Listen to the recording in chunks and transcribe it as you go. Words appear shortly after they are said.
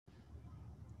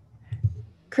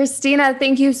Christina,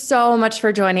 thank you so much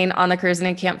for joining on the Cruising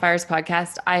and Campfires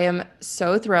podcast. I am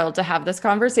so thrilled to have this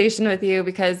conversation with you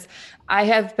because I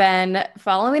have been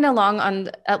following along on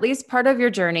at least part of your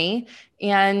journey.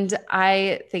 And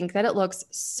I think that it looks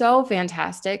so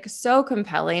fantastic, so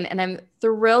compelling, and I'm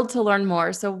thrilled to learn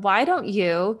more. So, why don't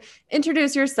you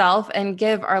introduce yourself and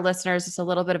give our listeners just a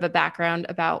little bit of a background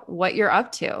about what you're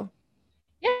up to?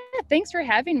 Yeah, thanks for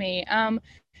having me.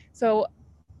 So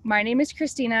my name is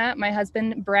Christina. My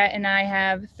husband Brett and I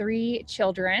have three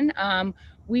children.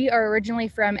 We are originally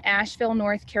from Asheville,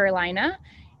 North Carolina,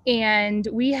 and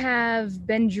we have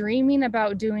been dreaming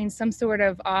about doing some sort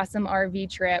of awesome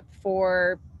RV trip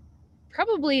for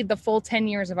probably the full 10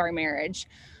 years of our marriage.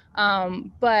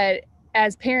 But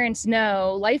as parents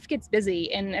know, life gets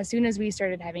busy. And as soon as we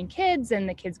started having kids and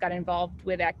the kids got involved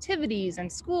with activities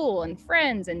and school and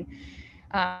friends and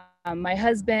my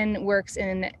husband works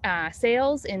in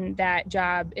sales, and that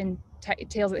job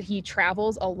entails that he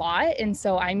travels a lot. And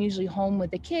so I'm usually home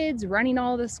with the kids, running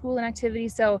all the school and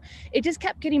activities. So it just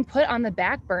kept getting put on the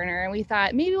back burner. And we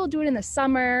thought maybe we'll do it in the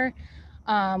summer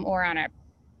or on a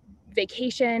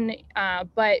vacation.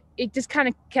 But it just kind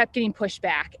of kept getting pushed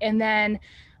back. And then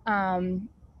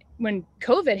when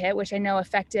COVID hit, which I know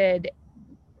affected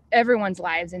everyone's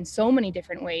lives in so many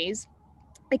different ways,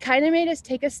 it kind of made us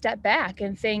take a step back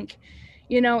and think,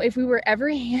 if we were ever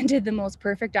handed the most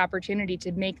perfect opportunity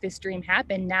to make this dream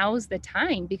happen, now's the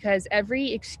time. Because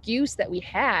every excuse that we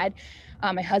had,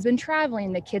 my husband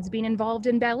traveling, the kids being involved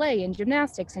in ballet and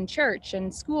gymnastics and church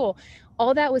and school,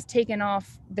 all that was taken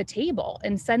off the table.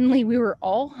 And suddenly we were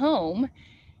all home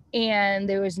and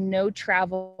there was no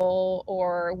travel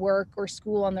or work or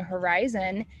school on the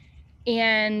horizon.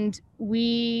 And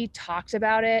we talked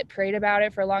about it, prayed about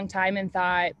it for a long time, and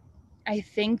thought, I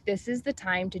think this is the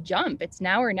time to jump. It's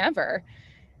now or never.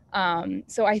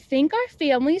 So I think our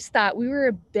families thought we were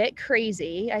a bit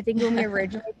crazy. I think when we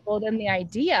originally told them the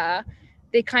idea,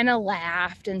 they kind of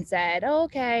laughed and said, oh,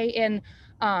 okay. And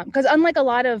because unlike a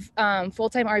lot of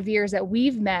full-time RVers that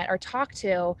we've met or talked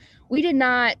to, we did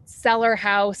not sell our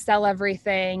house, sell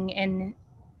everything, and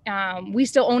we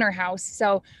still own our house.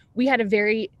 So we had a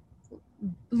very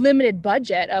limited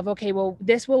budget of, okay, well,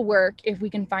 this will work if we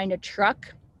can find a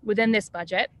truck within this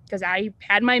budget, because I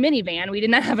had my minivan. We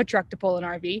did not have a truck to pull an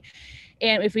RV.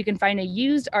 And if we can find a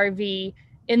used RV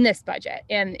in this budget.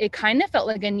 And it kind of felt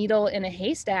like a needle in a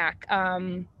haystack,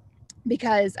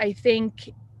 because I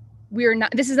think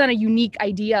this is not a unique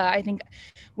idea. I think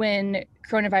when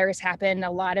coronavirus happened, a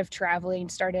lot of traveling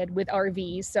started with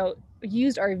RVs. So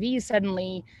used RVs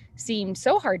suddenly seemed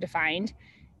so hard to find.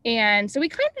 And so we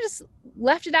kind of just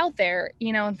left it out there,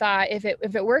 and thought if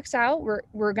it works out,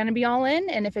 we're going to be all in.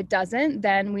 And if it doesn't,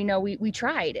 then we know we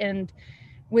tried. And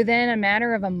within a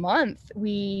matter of a month,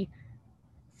 we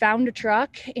found a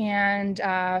truck and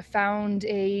found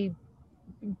a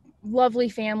lovely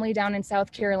family down in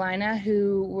South Carolina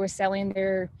who were selling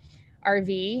their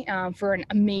RV for an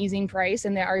amazing price.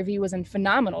 And the RV was in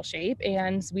phenomenal shape.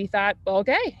 And we thought,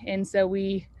 okay. And so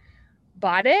we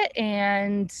bought it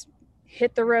and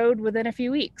hit the road within a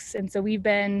few weeks. And so we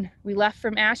left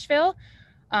from Asheville,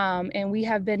 and we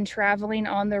have been traveling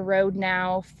on the road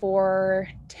now for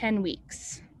 10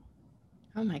 weeks.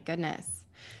 Oh my goodness.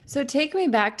 So take me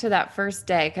back to that first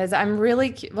day because I'm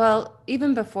really, well,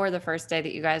 even before the first day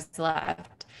that you guys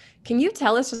left, can you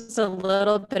tell us just a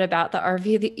little bit about the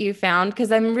RV that you found?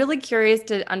 Because I'm really curious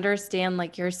to understand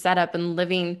like your setup and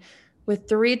living with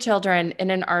three children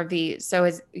in an RV.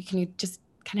 So can you just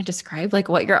kind of describe like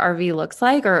what your RV looks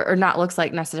like or not looks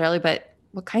like necessarily, but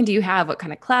what kind do you have? What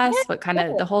kind of Yeah, class? What kind of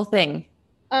cool. the whole thing?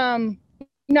 Um,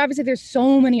 Obviously there's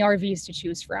so many RVs to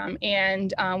choose from.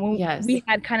 And when Yes. we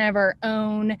had kind of our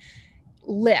own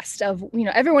list of,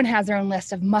 everyone has their own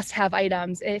list of must-have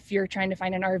items if you're trying to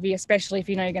find an RV, especially if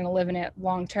you know you're going to live in it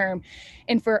long term.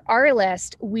 And for our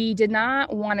list, we did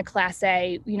not want a class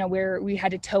A, where we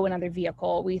had to tow another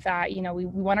vehicle. We thought, we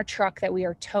want a truck that we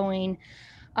are towing,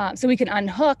 so we can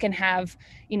unhook and have,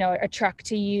 a truck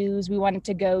to use. We wanted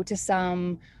to go to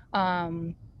some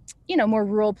more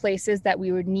rural places that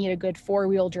we would need a good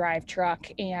 4-wheel drive truck.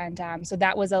 And so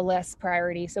that was a list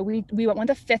priority. So we went with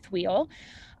a fifth wheel.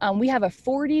 We have a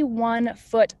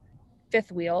 41-foot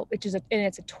fifth wheel, and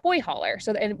it's a toy hauler.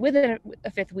 So and with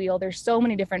a fifth wheel, there's so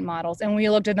many different models, and we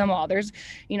looked at them all. There's,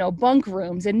 bunk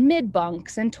rooms and mid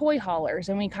bunks and toy haulers.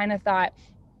 And we kind of thought,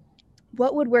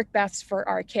 what would work best for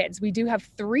our kids? We do have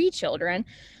 3 children.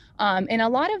 And a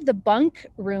lot of the bunk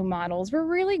room models were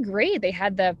really great. They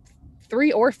had the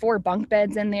 3 or 4 bunk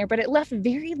beds in there, but it left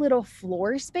very little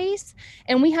floor space.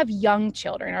 And we have young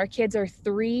children. Our kids are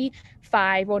 3,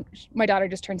 5. Well, my daughter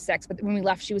just turned 6, but when we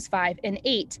left, she was 5 and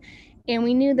 8. And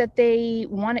we knew that they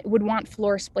would want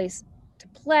floor space to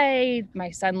play.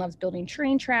 My son loves building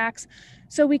train tracks.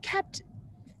 So we kept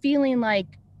feeling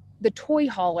like the toy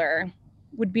hauler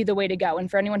would be the way to go. And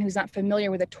for anyone who's not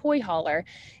familiar with a toy hauler,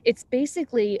 it's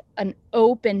basically an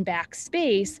open back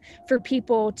space for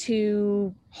people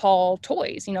to haul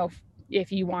toys, you know,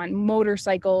 if you want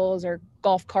motorcycles or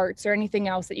golf carts or anything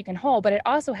else that you can haul. But it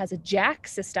also has a jack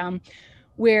system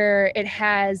where it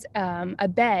has a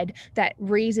bed that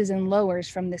raises and lowers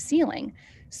from the ceiling.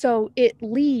 So it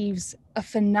leaves a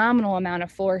phenomenal amount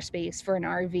of floor space for an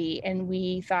RV. And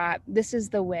we thought this is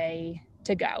the way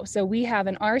to go. So we have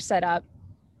an R setup.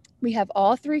 We have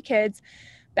all 3 kids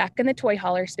back in the toy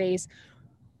hauler space.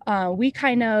 We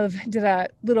kind of did a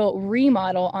little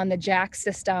remodel on the jack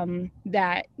system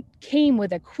that came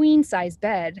with a queen size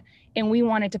bed. And we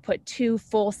wanted to put 2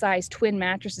 full size twin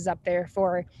mattresses up there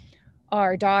for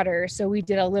our daughter. So we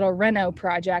did a little reno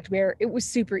project where it was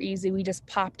super easy. We just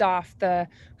popped off the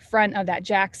front of that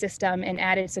jack system and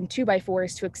added some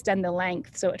 2x4s to extend the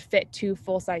length so it fit 2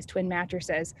 full-size twin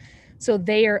mattresses. So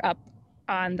they are up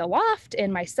on the loft,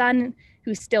 and my son,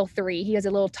 who's still 3, he has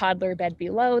a little toddler bed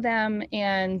below them,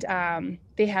 and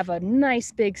they have a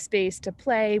nice big space to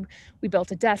play. We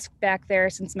built a desk back there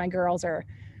since my girls are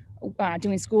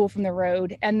doing school from the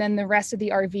road. And then the rest of the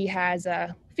RV has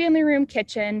a family room,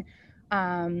 kitchen.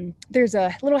 There's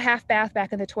a little half bath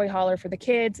back in the toy hauler for the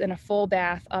kids and a full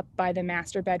bath up by the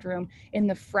master bedroom in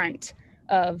the front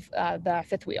of the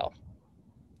 5th wheel.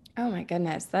 Oh my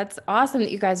goodness. That's awesome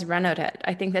that you guys renoed it.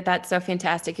 I think that that's so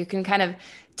fantastic. You can kind of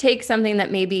take something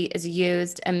that maybe is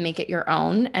used and make it your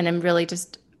own and then really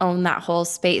just own that whole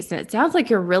space. And it sounds like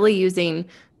you're really using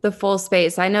the full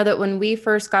space. I know that when we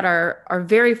first got our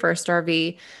very first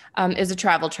RV, is a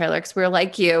travel trailer, because we were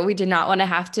like you. We did not want to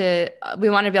have to, we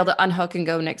wanted to be able to unhook and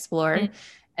go and explore. Mm-hmm.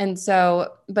 And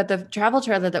so, but the travel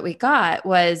trailer that we got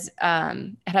was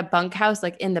had a bunkhouse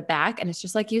like in the back. And it's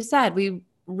just like you said, we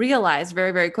realized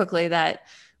very, very quickly that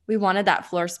we wanted that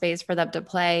floor space for them to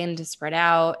play and to spread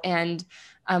out. And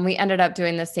we ended up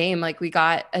doing the same. Like we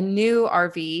got a new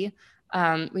RV.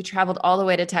 We traveled all the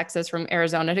way to Texas from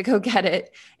Arizona to go get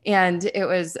it. And it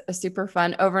was a super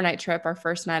fun overnight trip, our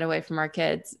first night away from our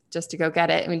kids, just to go get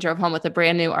it. And we drove home with a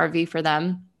brand new RV for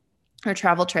them, our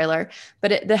travel trailer.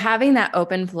 But having that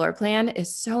open floor plan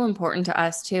is so important to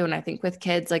us too. And I think with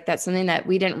kids, like that's something that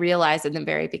we didn't realize in the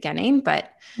very beginning,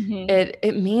 but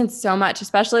it means so much,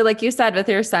 especially like you said, with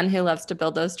your son who loves to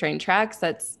build those train tracks.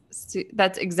 That's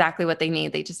exactly what they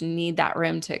need. They just need that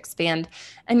room to expand.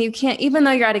 And you can't, even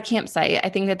though you're at a campsite, I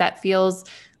think that feels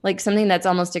like something that's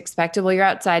almost expectable. You're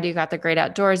outside, you got the great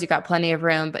outdoors, you got plenty of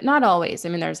room, but not always. I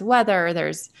mean, there's weather,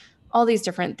 there's all these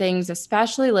different things,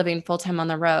 especially living full-time on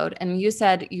the road. And you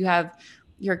said you have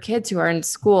your kids who are in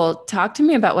school. Talk to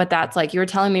me about what that's like. You were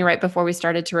telling me right before we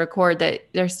started to record that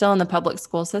they're still in the public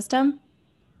school system.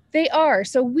 They are.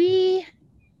 So we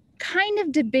kind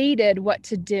of debated what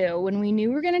to do when we knew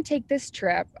we were going to take this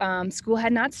trip. School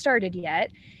had not started yet.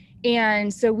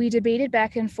 And so we debated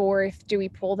back and forth, do we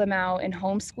pull them out and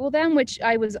homeschool them, which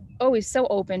I was always so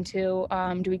open to.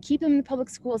 Do we keep them in the public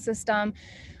school system?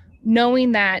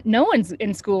 Knowing that no one's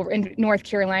in school in North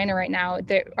Carolina right now,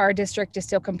 our district is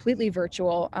still completely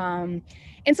virtual. And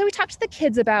so we talked to the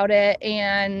kids about it,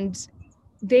 and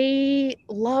they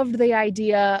loved the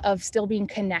idea of still being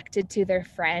connected to their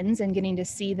friends and getting to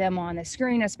see them on the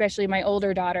screen, especially my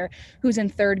older daughter who's in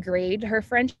 3rd grade. Her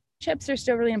friendships are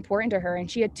still really important to her, and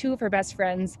she had 2 of her best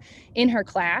friends in her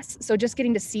class. So just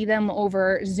getting to see them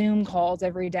over Zoom calls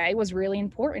every day was really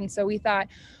important. So we thought,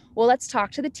 well, let's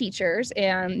talk to the teachers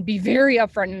and be very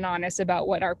upfront and honest about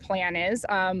what our plan is.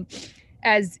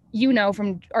 As you know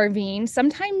from RVing,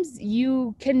 sometimes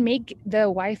you can make the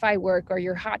Wi-Fi work or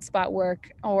your hotspot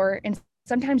work, and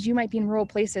sometimes you might be in rural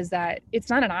places that it's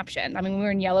not an option. I mean, we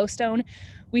were in Yellowstone,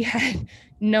 we had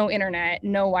no internet,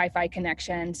 no Wi-Fi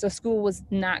connection, so school was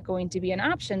not going to be an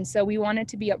option. So we wanted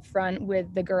to be upfront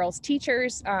with the girls'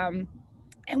 teachers, and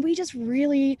we just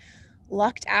really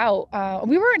lucked out.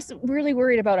 We weren't really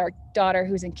worried about our daughter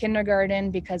who's in kindergarten,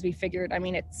 because we figured, I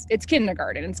mean, it's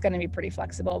kindergarten, it's going to be pretty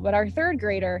flexible. But our 3rd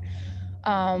grader,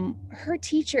 her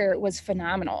teacher was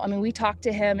phenomenal. I mean, we talked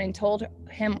to him and told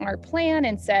him our plan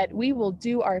and said, we will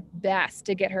do our best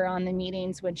to get her on the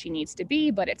meetings when she needs to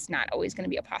be, but it's not always going to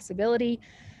be a possibility.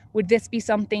 Would this be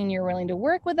something you're willing to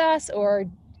work with us, or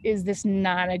is this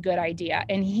not a good idea?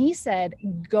 And he said,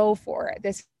 go for it.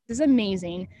 This is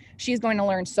amazing. She's going to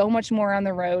learn so much more on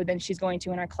the road than she's going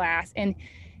to in our class. And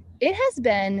it has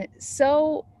been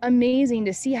so amazing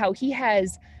to see how he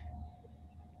has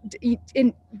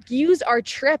used our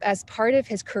trip as part of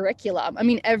his curriculum. I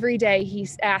mean, every day he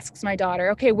asks my daughter,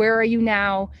 okay, where are you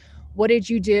now? What did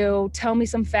you do? Tell me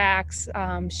some facts.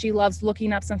 She loves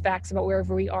looking up some facts about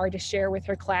wherever we are to share with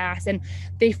her class. And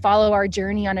they follow our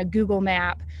journey on a Google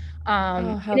map. Oh,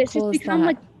 And how it's just cool is become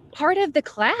like that? part of the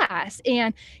class.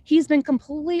 And he's been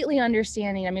completely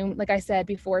understanding. I mean, like I said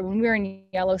before, when we were in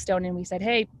Yellowstone and we said,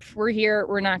 hey, we're here,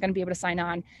 we're not going to be able to sign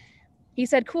on, he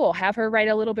said, cool, have her write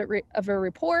a little bit of a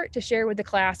report to share with the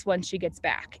class when she gets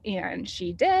back. And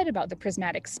she did, about the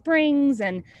prismatic springs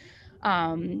and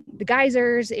the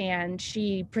geysers, and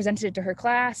she presented it to her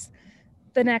class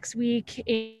the next week,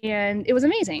 and it was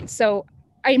amazing. So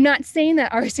I'm not saying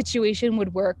that our situation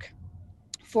would work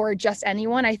for just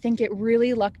anyone. I think it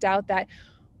really lucked out that,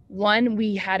 one,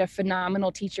 we had a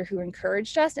phenomenal teacher who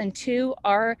encouraged us, and two,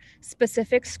 our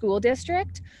specific school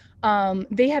district,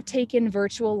 they have taken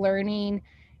virtual learning,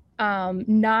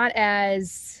 not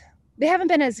as, they haven't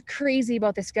been as crazy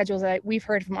about the schedules that we've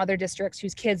heard from other districts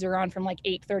whose kids are on from like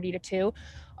 8:30 to 2.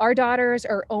 Our daughters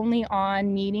are only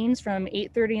on meetings from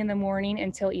 8:30 in the morning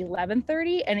until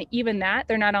 11:30, and even that,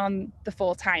 they're not on the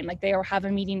full time. Like, they have a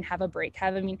meeting, have a break,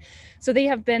 have a meeting. So they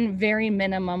have been very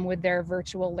minimum with their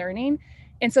virtual learning.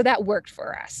 And so that worked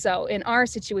for us. So in our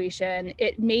situation,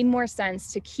 it made more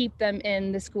sense to keep them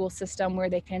in the school system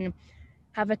where they can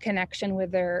have a connection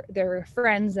with their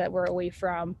friends that we're away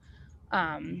from,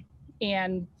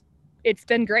 and it's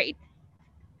been great.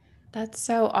 That's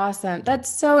so awesome. That's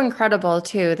so incredible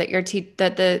too that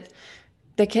that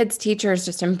the kids' teachers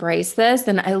just embrace this.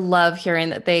 And I love hearing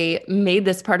that they made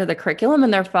this part of the curriculum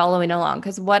and they're following along.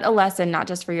 Because what a lesson, not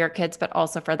just for your kids, but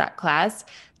also for that class,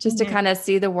 just to Mm-hmm. kind of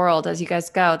see the world as you guys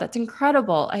go. That's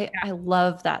incredible. I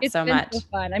love that It's so been so much.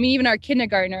 fun. I mean, even our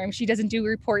kindergartner, she doesn't do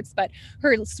reports, but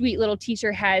her sweet little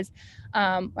teacher has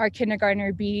our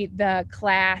kindergartner be the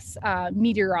class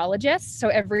meteorologist. So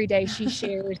every day she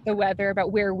shares the weather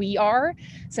about where we are,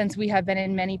 since we have been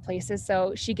in many places.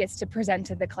 So she gets to present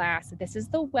to the class, this is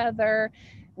the weather,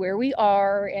 where we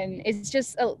are. And it's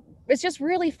just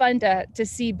really fun to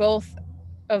see both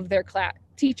of their class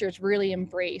teachers really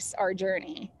embrace our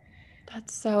journey.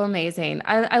 That's so amazing.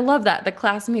 I love that. The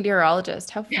class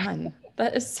meteorologist. How fun.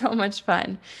 That is so much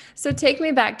fun. So take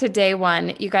me back to day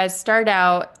one. You guys start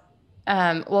out,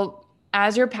 well,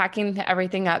 as you're packing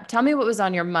everything up, tell me what was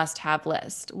on your must-have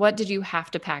list. What did you have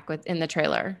to pack with in the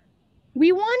trailer?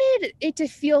 We wanted it to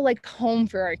feel like home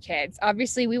for our kids.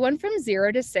 Obviously, we went from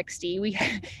 0 to 60.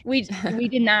 We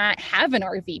did not have an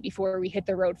RV before we hit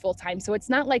the road full time. So it's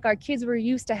not like our kids were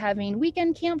used to having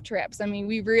weekend camp trips. I mean,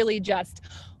 we really just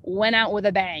went out with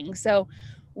a bang. So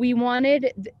we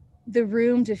wanted the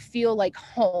room to feel like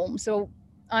home. So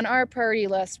on our priority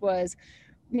list was,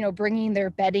 bringing their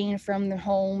bedding from the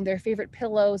home, their favorite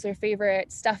pillows, their favorite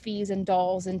stuffies and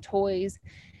dolls and toys,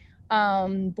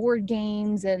 board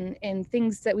games and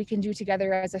things that we can do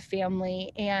together as a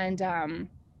family. And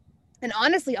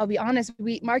honestly, I'll be honest,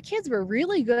 our kids were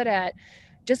really good at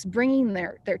just bringing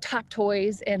their top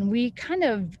toys, and we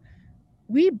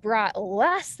brought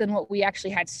less than what we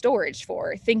actually had storage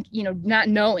for, not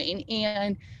knowing.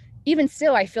 And even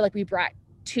still, I feel like we brought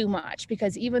too much,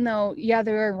 because even though, yeah,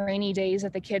 there are rainy days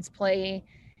that the kids play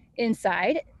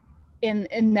inside,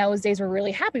 in those days we're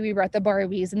really happy we brought the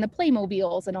Barbies and the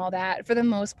Playmobiles and all that. For the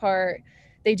most part,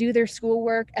 they do their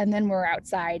schoolwork and then we're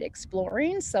outside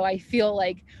exploring. So I feel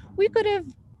like we could have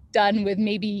done with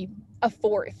maybe a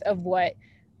fourth of what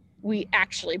we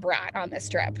actually brought on this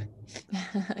trip.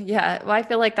 Yeah, well, I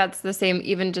feel like that's the same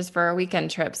even just for our weekend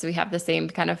trips. We have the same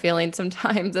kind of feeling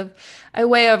sometimes of I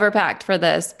way overpacked for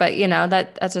this, but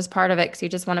that's just part of it because you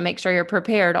just want to make sure you're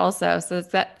prepared also. So it's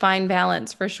that fine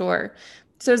balance for sure.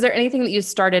 So is there anything that you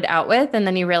started out with and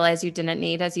then you realized you didn't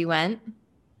need as you went?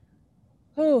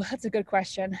 Oh, that's a good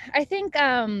question. I think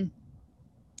Well,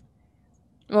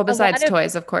 a lot besides of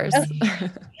toys, of course.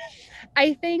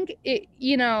 I think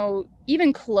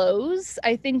even clothes,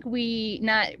 I think we,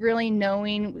 not really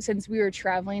knowing, since we were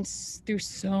traveling through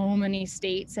so many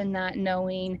states and not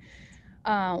knowing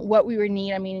what we would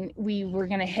need. I mean, we were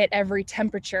going to hit every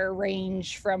temperature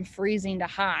range from freezing to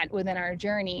hot within our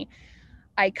journey.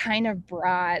 I kind of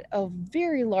brought a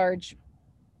very large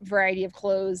variety of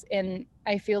clothes, and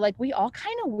I feel like we all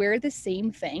kind of wear the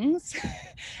same things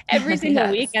every single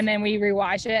week, Yes. and then we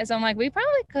rewash it. So I'm like, we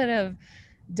probably could have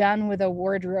done with a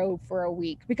wardrobe for a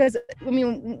week, because I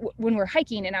mean, when we're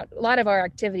hiking, and a lot of our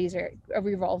activities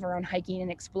revolve around hiking and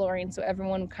exploring, so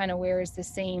everyone kind of wears the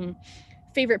same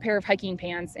favorite pair of hiking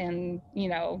pants and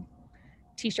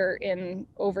t-shirt and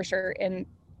overshirt, and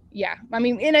Yeah. I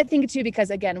mean, and I think too, because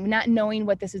again, not knowing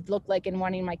what this would look like and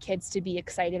wanting my kids to be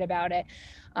excited about it.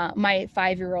 My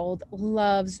 5-year-old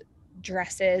loves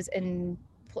dresses and,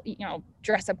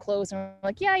 dress up clothes. And we're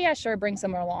like, yeah, sure. Bring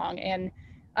some along. And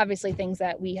obviously things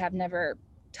that we have never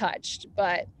touched.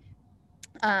 But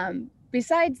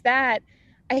besides that,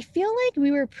 I feel like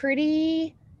we were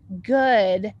pretty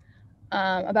good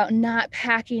about not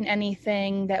packing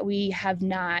anything that we have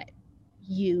not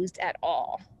used at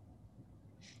all.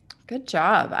 Good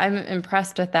job. I'm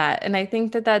impressed with that. And I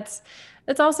think that that's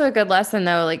also a good lesson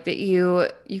though, like that you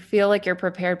feel like you're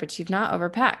prepared, but you've not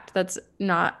overpacked. That's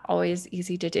not always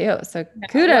easy to do. So No, well,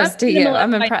 kudos to I'm you. minimalist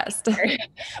I'm by impressed. nature.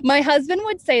 My husband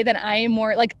would say that I am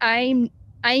more like I'm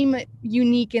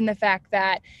unique in the fact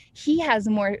that he has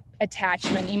more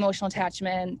emotional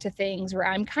attachment to things where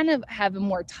I'm kind of have a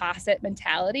more toss it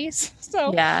mentalities.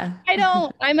 So Yeah.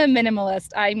 I'm a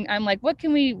minimalist. I'm like, what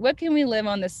can we live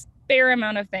on this spare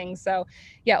amount of things? So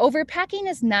yeah, overpacking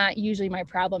is not usually my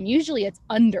problem. Usually it's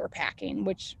underpacking,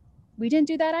 which we didn't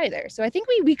do that either. So I think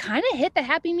we kind of hit the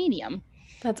happy medium.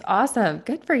 That's awesome.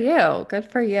 Good for you. Good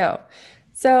for you.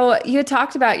 So you had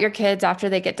talked about your kids after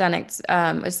they get done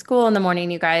at school in the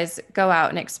morning, you guys go out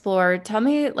and explore. Tell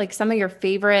me like some of your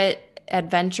favorite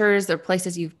adventures or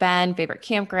places you've been, favorite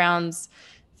campgrounds.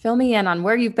 Fill me in on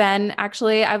where you've been.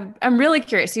 Actually, I'm really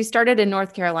curious. You started in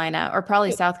North Carolina or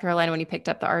probably South Carolina when you picked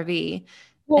up the RV.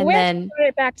 Well, And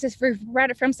we actually then,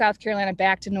 brought it from South Carolina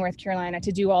back to North Carolina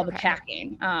to do all the okay.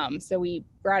 packing. So we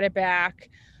brought it back.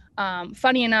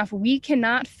 Funny enough, we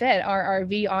cannot fit our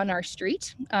RV on our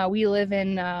street. We live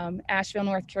in Asheville,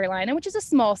 North Carolina, which is a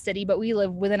small city, but we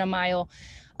live within a mile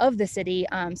of the city.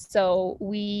 So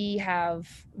we have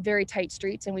very tight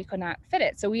streets and we could not fit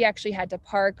it. So we actually had to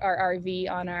park our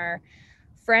RV on our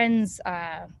friend's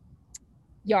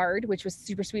yard, which was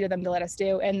super sweet of them to let us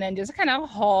do, and then just kind of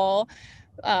haul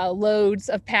loads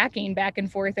of packing back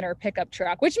and forth in our pickup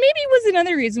truck, which maybe was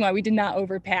another reason why we did not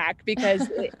overpack, because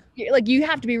like you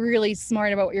have to be really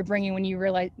smart about what you're bringing when you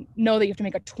know that you have to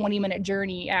make a 20-minute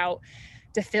journey out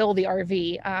to fill the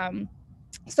RV.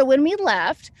 So when we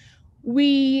left,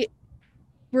 we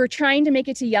were trying to make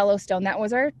it to Yellowstone. That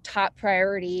was our top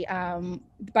priority.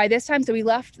 By this time, so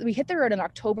we hit the road on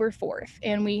October 4th,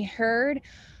 and we heard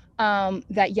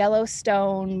that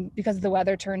Yellowstone, because the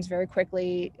weather turns very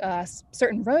quickly,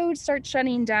 certain roads start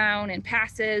shutting down and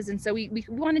passes. And so we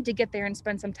wanted to get there and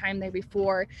spend some time there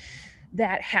before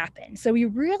that happened. So we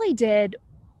really did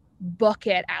book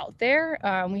it out there.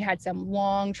 We had some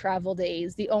long travel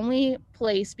days. The only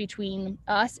place between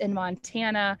us and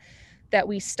Montana that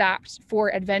we stopped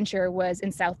for adventure was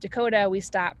in South Dakota. We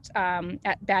stopped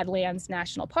at Badlands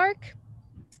National Park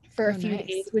for a few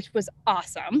days, which was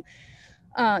awesome.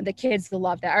 The kids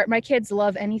love that. My kids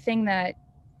love anything that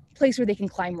place where they can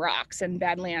climb rocks, and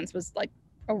Badlands was like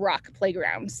a rock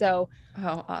playground. So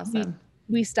Oh, awesome.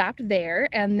 we stopped there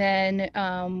and then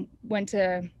went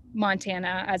to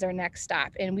Montana as our next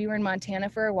stop. And we were in Montana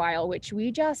for a while, which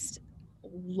we just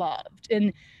loved.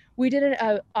 And we did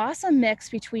an awesome mix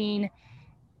between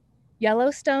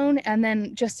Yellowstone and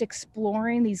then just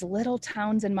exploring these little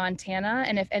towns in Montana.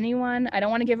 And if anyone, I don't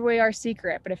want to give away our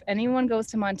secret, but if anyone goes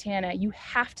to Montana, you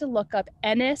have to look up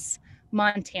Ennis,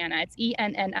 Montana. It's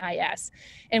Ennis.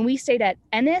 And we stayed at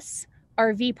Ennis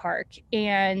RV Park,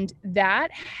 and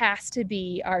that has to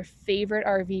be our favorite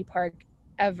RV park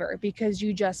ever, because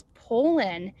you just pull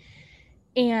in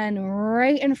and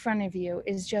right in front of you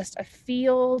is just a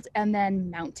field and then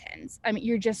mountains. I mean,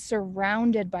 you're just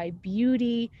surrounded by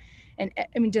beauty. And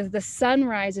I mean, just the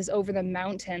sunrise is over the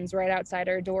mountains right outside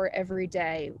our door every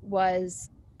day was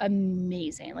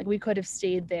amazing. Like we could have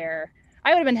stayed there. I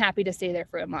would have been happy to stay there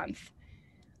for a month.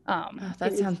 Oh,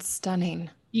 that sounds stunning.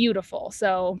 Beautiful.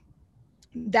 So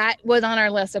that was on our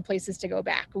list of places to go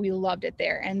back. We loved it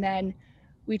there. And then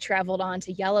we traveled on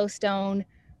to Yellowstone,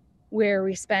 where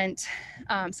we spent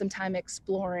some time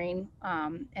exploring,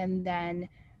 and then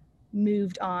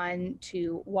moved on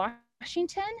to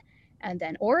Washington, and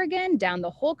then Oregon, down the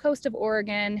whole coast of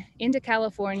Oregon, into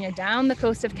California, down the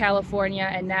coast of California,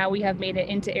 and now we have made it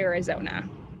into Arizona.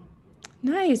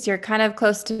 Nice. You're kind of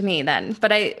close to me then.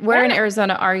 But where in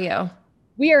Arizona are you?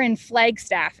 We are in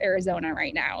Flagstaff, Arizona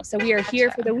right now. So we are here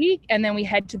for the week, and then we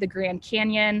head to the Grand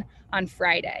Canyon on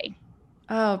Friday.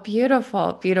 Oh,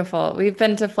 beautiful, beautiful. We've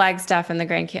been to Flagstaff and the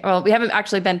Grand Canyon. Well, we haven't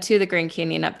actually been to the Grand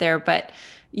Canyon up there, but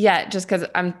yeah, just because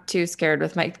I'm too scared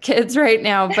with my kids right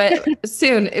now. But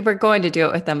soon we're going to do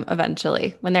it with them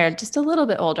eventually when they're just a little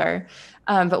bit older.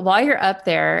 But while you're up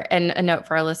there, and a note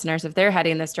for our listeners, if they're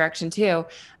heading this direction too,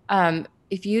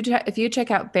 if you check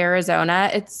out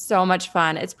Bearizona, it's so much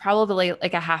fun. It's probably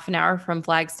like a half an hour from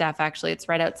Flagstaff, actually. It's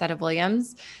right outside of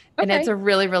Williams. And it's Okay. a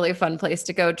really, really fun place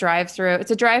to go drive through. It's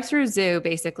a drive-through zoo,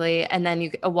 basically, and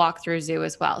then a walk-through zoo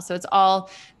as well. So it's all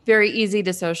very easy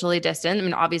to socially distance. I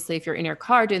mean, obviously, if you're in your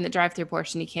car doing the drive-through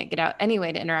portion, you can't get out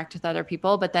anyway to interact with other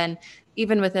people. But then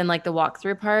even within like the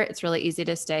walkthrough part, it's really easy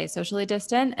to stay socially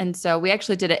distant. And so we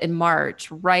actually did it in March,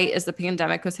 right as the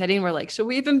pandemic was hitting. We're like, should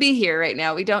we even be here right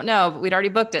now? We don't know, but we'd already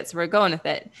booked it, so we're going with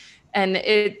it. And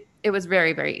it was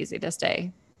very, very easy to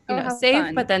stay, Oh, how safe,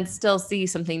 fun. but then still see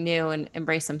something new and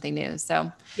embrace something new.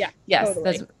 So Yeah, yes,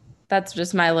 totally. that's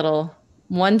just my little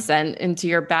 1 cent into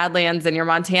your Badlands and your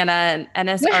Montana and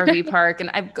NSRV park. And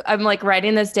I'm like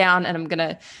writing this down, and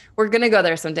we're gonna go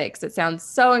there someday because it sounds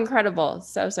so incredible,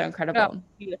 so Oh, incredible.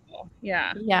 beautiful.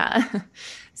 Yeah. Yeah.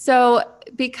 So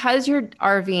because you're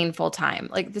RVing full time,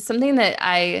 like something that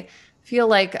I feel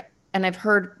like, and I've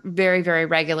heard very, very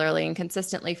regularly and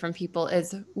consistently from people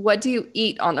is, what do you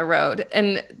eat on the road?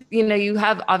 And, you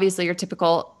have obviously your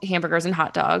typical hamburgers and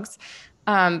hot dogs.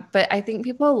 But I think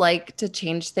people like to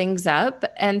change things up.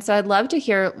 And so I'd love to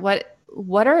hear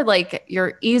what are like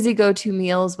your easy go-to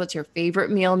meals? What's your favorite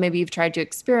meal? Maybe you've tried to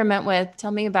experiment with.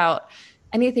 Tell me about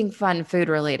anything fun food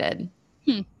related.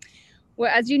 Hmm.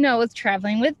 Well, as you know, with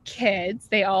traveling with kids,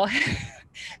 they all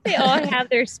they all have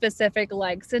their specific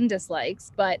likes and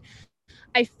dislikes, but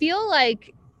I feel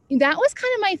like that was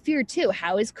kind of my fear too.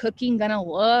 How is cooking gonna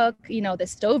look? The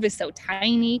stove is so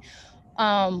tiny.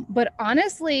 But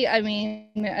honestly, I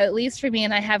mean, at least for me,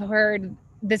 and I have heard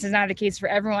this is not the case for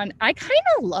everyone, I kind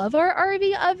of love our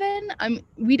RV oven.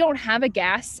 We don't have a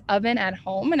gas oven at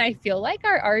home, and I feel like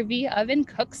our RV oven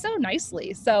cooks so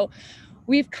nicely. So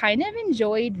we've kind of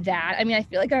enjoyed that. I mean, I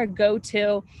feel like our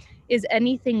go-to is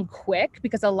anything quick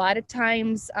because a lot of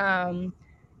times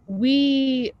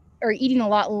we are eating a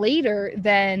lot later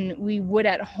than we would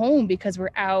at home because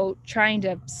we're out trying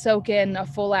to soak in a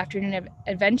full afternoon of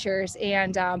adventures.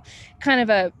 And kind of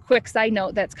a quick side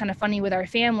note that's kind of funny with our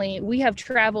family, we have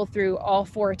traveled through all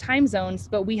 4 time zones,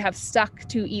 but we have stuck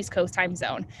to East Coast time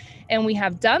zone. And we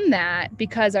have done that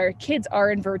because our kids are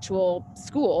in virtual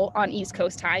school on East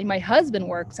Coast time. My husband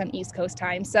works on East Coast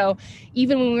time. So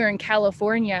even when we were in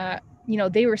California,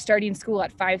 they were starting school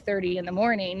at 5:30 in the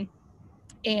morning.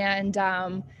 And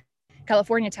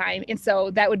California time. And so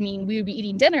that would mean we would be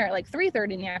eating dinner at like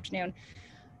 3:30 in the afternoon.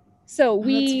 So Oh,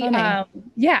 that's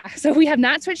funny. so we have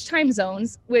not switched time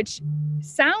zones, which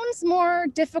sounds more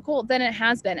difficult than it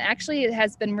has been. Actually, it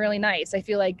has been really nice. I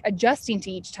feel like adjusting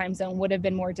to each time zone would have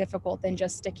been more difficult than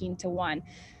just sticking to one.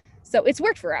 So it's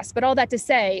worked for us. But all that to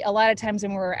say, a lot of times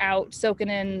when we're out soaking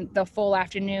in the full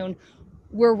afternoon,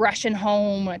 we're rushing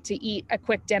home to eat a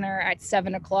quick dinner at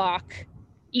 7 o'clock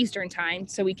Eastern time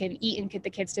so we can eat and get the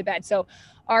kids to bed. So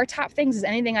our top things is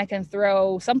anything I can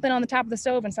throw something on the top of the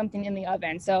stove and something in the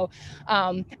oven. So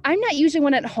I'm not usually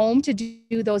one at home to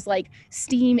do those like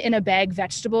steam in a bag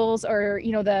vegetables or,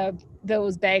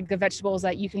 those bag of vegetables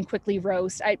that you can quickly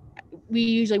roast. We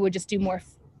usually would just do more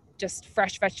just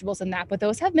fresh vegetables than that, but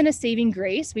those have been a saving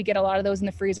grace. We get a lot of those in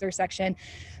the freezer section,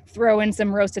 throw in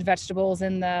some roasted vegetables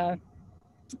in the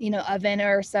oven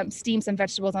or steam some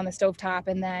vegetables on the stovetop.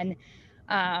 And then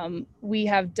we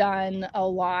have done a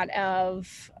lot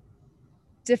of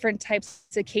different types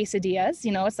of quesadillas.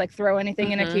 It's like throw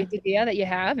anything in a Hmm. quesadilla that you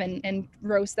have and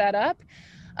roast that up.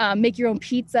 Make your own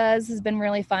pizzas has been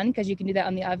really fun because you can do that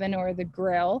on the oven or the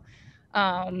grill.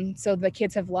 So the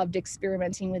kids have loved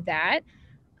experimenting with that.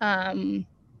 Trying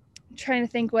to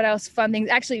think what else fun things.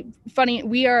 Actually, funny,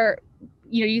 we are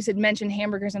you said mention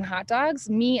hamburgers and hot dogs.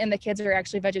 Me and the kids are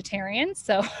actually vegetarians.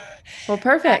 So, Well,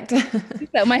 perfect.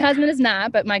 so my husband is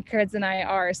not, but my kids and I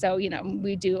are. So,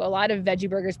 we do a lot of veggie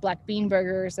burgers, black bean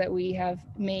burgers that we have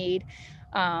made.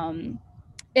 And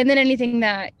then anything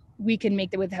that we can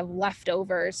make that would have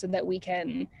leftovers so that we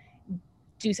can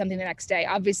do something the next day.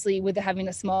 Obviously, with having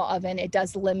a small oven, it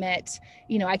does limit,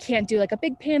 I can't do like a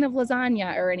big pan of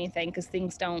lasagna or anything because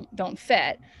things don't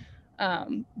fit.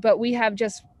 But we have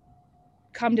just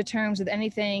come to terms with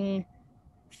anything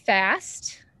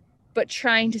fast but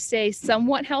trying to stay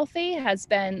somewhat healthy has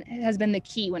been the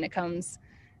key when it comes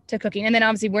to cooking. And then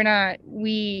obviously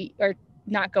we are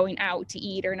not going out to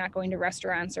eat or not going to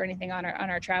restaurants or anything on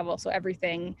our travel, so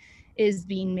everything is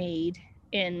being made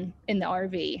in the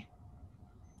RV.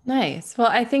 Nice. Well,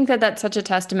 I think that that's such a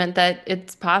testament that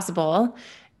it's possible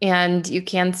and you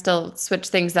can still switch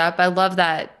things up. I love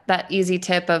that easy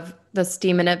tip of the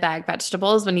steam in a bag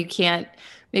vegetables when you can't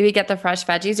maybe get the fresh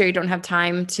veggies or you don't have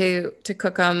time to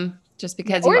cook them just Yeah,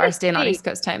 because or you are the staying on state. East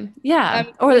Coast time. Yeah.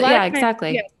 A Or lot of yeah, times, yeah,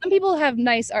 exactly. some people have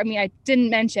nice, I mean, I didn't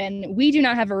mention, we do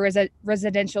not have a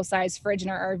residential size fridge in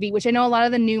our RV, which I know a lot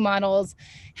of the new models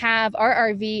have.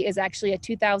 Our RV is actually a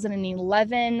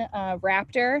 2011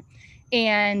 Raptor.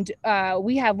 And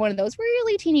we have one of those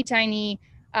really teeny tiny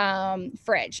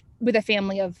fridge with a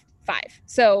family of 5.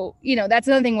 So, that's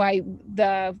another thing why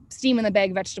the steam in the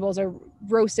bag vegetables or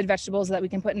roasted vegetables that we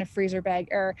can put in a freezer bag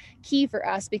are key for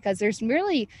us, because there's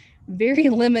really very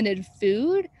limited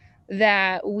food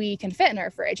that we can fit in our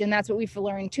fridge. And that's what we've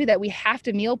learned too, that we have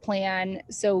to meal plan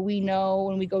so we know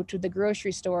when we go to the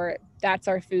grocery store, that's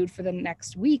our food for the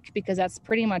next week, because that's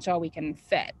pretty much all we can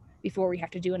fit before we have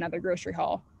to do another grocery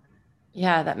haul.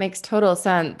 Yeah, that makes total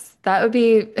sense. That would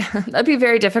be that'd be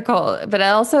very difficult. But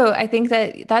I think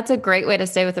that that's a great way to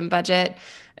stay within budget,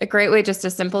 a great way just to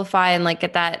simplify and like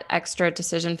get that extra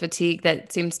decision fatigue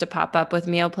that seems to pop up with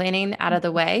meal planning out of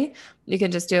the way. You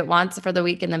can just do it once for the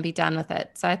week and then be done with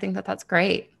it. So I think that that's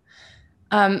great.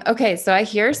 Okay, so I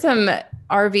hear some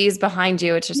RVs behind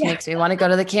you, which just Yeah. makes me want to go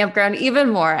to the campground even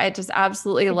more. I just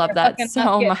absolutely love We're that hooking up,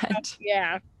 so getting up. much.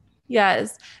 Yeah.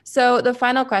 Yes. So the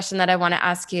final question that I want to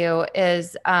ask you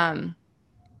is,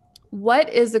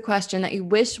 what is the question that you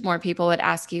wish more people would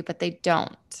ask you, but they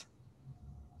don't?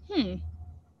 Hmm.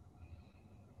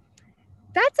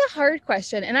 That's a hard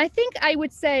question. And I think I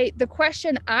would say the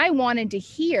question I wanted to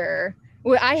hear,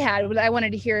 what I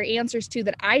wanted to hear answers to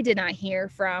that I did not hear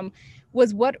from,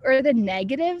 was what are the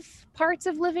negative parts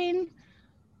of living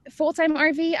full-time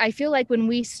RV? I feel like when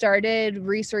we started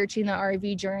researching the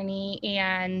RV journey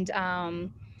and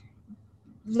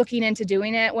looking into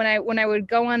doing it, when I would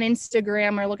go on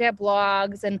Instagram or look at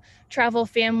blogs, and travel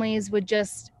families would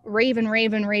just rave and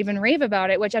rave and rave and rave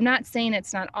about it, which I'm not saying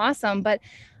it's not awesome, but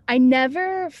I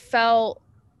never felt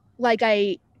like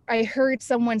I heard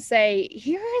someone say,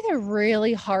 here are the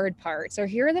really hard parts, or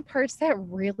here are the parts that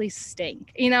really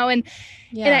stink, and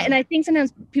Yeah. I think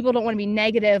sometimes people don't want to be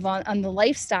negative on the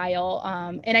lifestyle.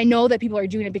 And I know that people are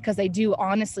doing it because they do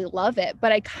honestly love it,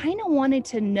 but I kind of wanted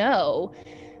to know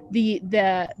the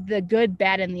good,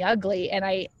 bad, and the ugly. And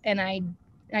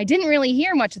I didn't really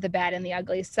hear much of the bad and the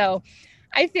ugly. So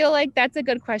I feel like that's a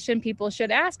good question people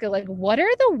should ask. Like, what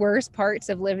are the worst parts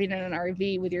of living in an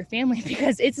RV with your family?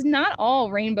 Because it's not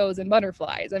all rainbows and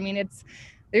butterflies. I mean,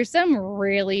 there's some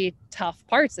really tough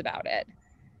parts about it.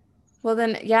 Well,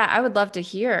 then, yeah, I would love to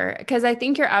hear because I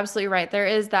think you're absolutely right. There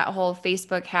is that whole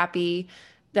Facebook happy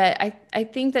that I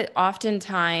think that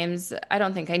oftentimes, I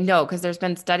don't think I know because there's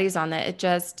been studies on that.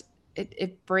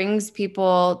 It brings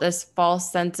people this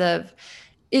false sense of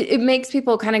it makes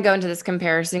people kind of go into this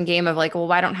comparison game of like, well,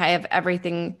 why don't I have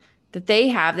everything that they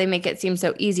have? They make it seem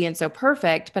so easy and so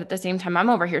perfect, but at the same time, I'm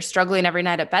over here struggling every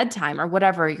night at bedtime or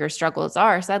whatever your struggles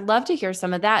are. So I'd love to hear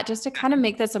some of that just to kind of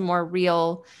make this a more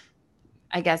real,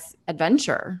 I guess,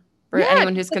 adventure for Yeah.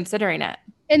 anyone who's considering it.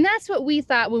 And that's what we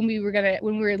thought when we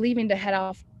were leaving to head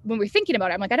off, when we were thinking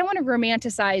about it. I'm like, I don't want to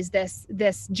romanticize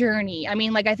this journey. I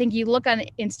mean, like, I think you look on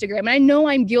Instagram, and I know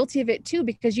I'm guilty of it too,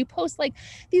 because you post like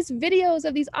these videos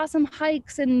of these awesome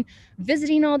hikes and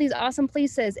visiting all these awesome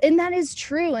places, and that is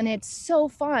true, and it's so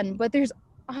fun. But there's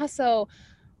also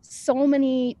so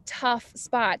many tough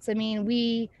spots. I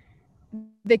mean,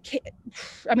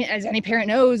 as any parent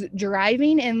knows,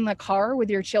 driving in the car with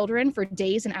your children for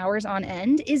days and hours on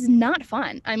end is not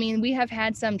fun. I mean, we have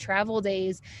had some travel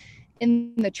days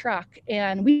in the truck,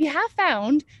 and we have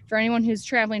found, for anyone who's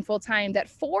traveling full time, that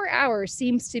 4 hours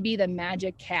seems to be the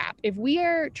magic cap. If we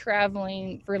are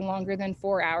traveling for longer than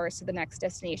 4 hours to the next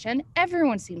destination,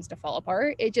 everyone seems to fall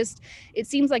apart. It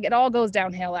seems like it all goes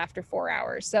downhill after 4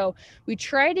 hours. So we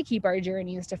try to keep our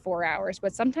journeys to 4 hours,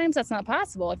 but sometimes that's not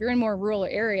possible. If you're in more rural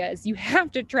areas, you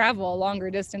have to travel a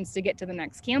longer distance to get to the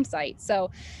next campsite.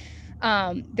 So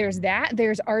there's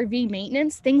RV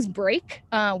maintenance. Things break.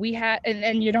 We had,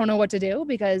 and you don't know what to do,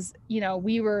 because,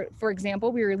 for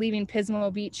example, we were leaving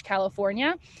Pismo Beach,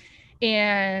 California,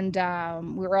 and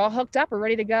we were all hooked up, we're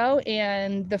ready to go.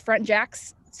 And the front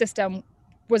jacks system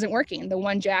wasn't working. The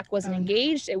one jack wasn't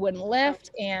engaged. It wouldn't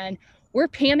lift. And we're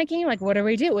panicking. Like, what do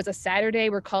we do? It was a Saturday.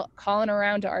 We're calling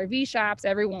around to RV shops.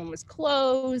 Everyone was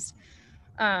closed.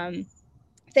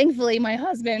 Thankfully, my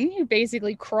husband, who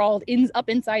basically crawled up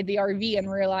inside the RV and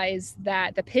realized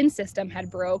that the pin system had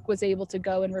broke, was able to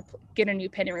go and get a new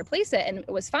pin and replace it, and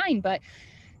it was fine. But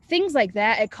things like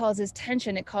that, it causes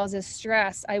tension, it causes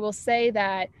stress. I will say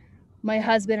that my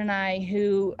husband and I,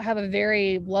 who have a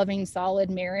very loving, solid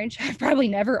marriage, have probably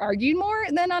never argued more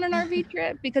than on an RV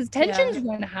trip, because tensions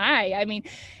run high. I mean,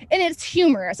 and it's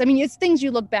humorous. I mean, it's things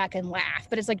you look back and laugh,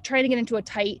 but it's like trying to get into a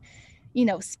tight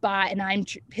spot, and I'm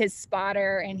his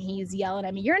spotter, and he's yelling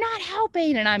at me, "You're not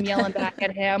helping." And I'm yelling back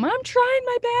at him, "I'm trying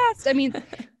my best." I mean,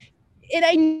 and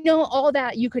I know all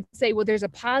that you could say, well, there's a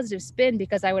positive spin,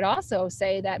 because I would also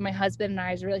say that my husband and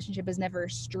I's relationship is never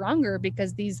stronger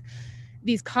because these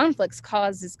conflicts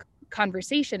causes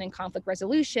conversation and conflict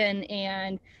resolution.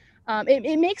 And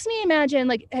it makes me imagine,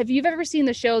 like, have you ever seen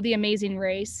the show The Amazing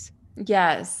Race?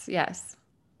 Yes. Yes.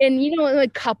 And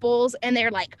like couples, and they're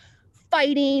like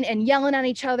fighting and yelling at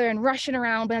each other and rushing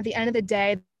around, but at the end of the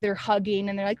day they're hugging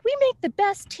and they're like, we make the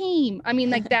best team. I mean,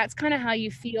 like, that's kind of how you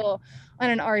feel on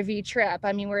an RV trip.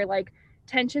 I mean, where like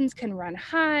tensions can run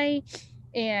high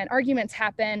and arguments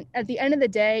happen. At the end of the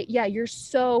day, yeah, you're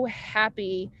so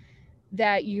happy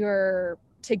that you're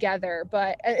together,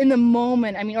 but in the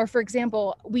moment, I mean, or for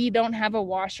example, we don't have a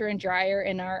washer and dryer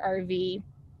in our RV.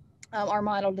 Our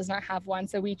model does not have one,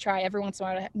 so we try every once in a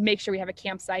while to make sure we have a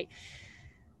campsite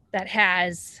that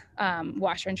has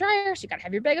washer and dryer. So you got to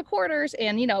have your bag of quarters,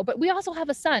 and but we also have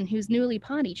a son who's newly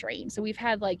potty trained, so we've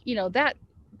had, like, that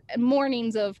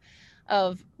mornings of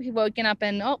waking up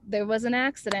and, oh, there was an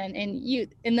accident, and you,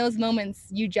 in those moments,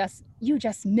 you just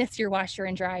miss your washer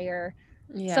and dryer.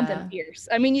 Something fierce.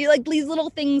 I mean, you, like, these little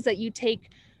things that you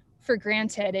take for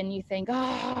granted, and you think,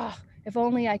 oh, if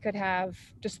only I could have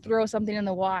just throw something in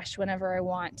the wash whenever I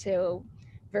want to,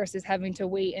 versus having to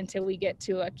wait until we get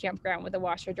to a campground with a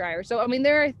washer dryer. So, I mean,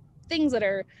 there are things that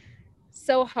are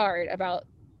so hard about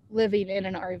living in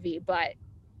an RV, but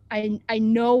I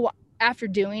know, after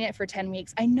doing it for 10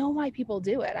 weeks, I know why people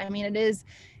do it. I mean, it is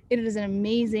an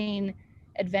amazing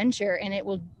adventure, and it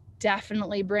will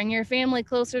definitely bring your family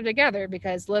closer together,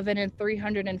 because living in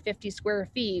 350 square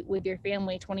feet with your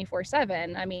family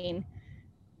 24/7, I mean,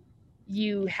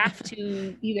 you have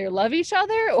to either love each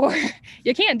other or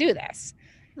you can't do this.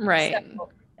 Right.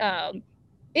 So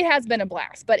it has been a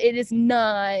blast, but it is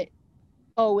not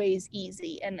always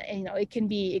easy. And it can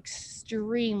be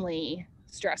extremely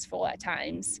stressful at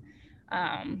times.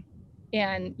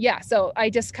 And yeah, so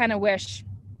I just kind of wish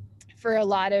for a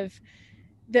lot of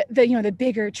the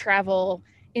bigger travel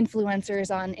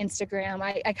influencers on Instagram,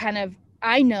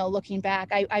 I know, looking back,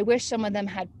 I wish some of them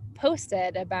had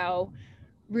posted about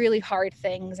really hard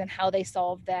things and how they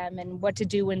solve them and what to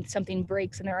do when something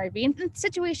breaks in their RV. And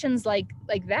situations like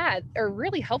that are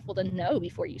really helpful to know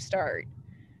before you start.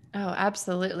 Oh,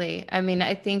 absolutely. I mean,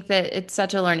 I think that it's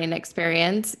such a learning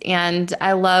experience, and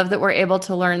I love that we're able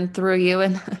to learn through you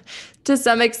and to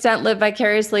some extent live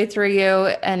vicariously through you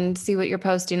and see what you're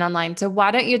posting online. So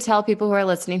why don't you tell people who are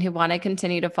listening who want to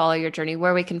continue to follow your journey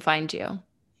where we can find you?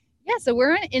 Yeah, so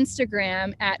we're on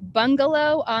Instagram at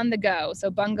Bungalow on the Go. So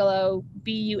Bungalow,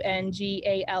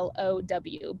 Bungalow,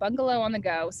 Bungalow on the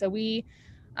Go. So we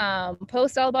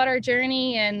post all about our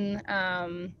journey and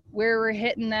where we're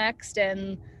hitting next,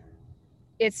 and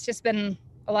it's just been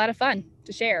a lot of fun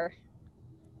to share.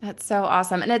 That's so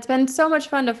awesome. And it's been so much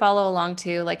fun to follow along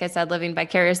too. Like I said, living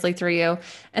vicariously through you.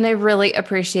 And I really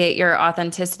appreciate your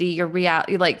authenticity, your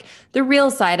reality, like the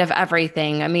real side of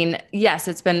everything. I mean, yes,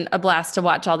 it's been a blast to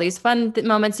watch all these fun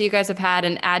moments that you guys have had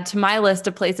and add to my list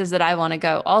of places that I want to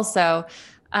go also.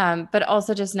 But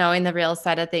also just knowing the real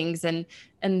side of things, and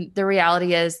the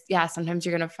reality is, yeah, sometimes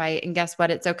you're going to fight, and guess what?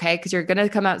 It's okay, because you're going to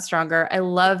come out stronger. I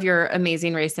love your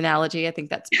Amazing Race analogy. I think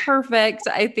that's perfect.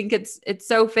 I think it's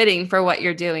so fitting for what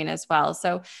you're doing as well.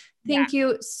 So Yeah. thank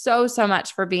you so, so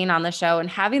much for being on the show and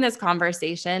having this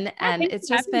conversation. And Thanks it's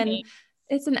for just having been, me.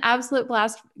 it's an absolute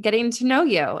blast getting to know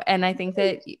you. And I think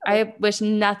that I wish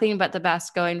nothing but the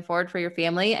best going forward for your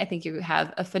family. I think you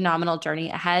have a phenomenal journey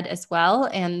ahead as well.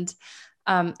 And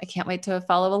I can't wait to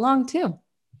follow along too.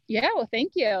 Yeah, well,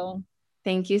 thank you.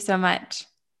 Thank you so much.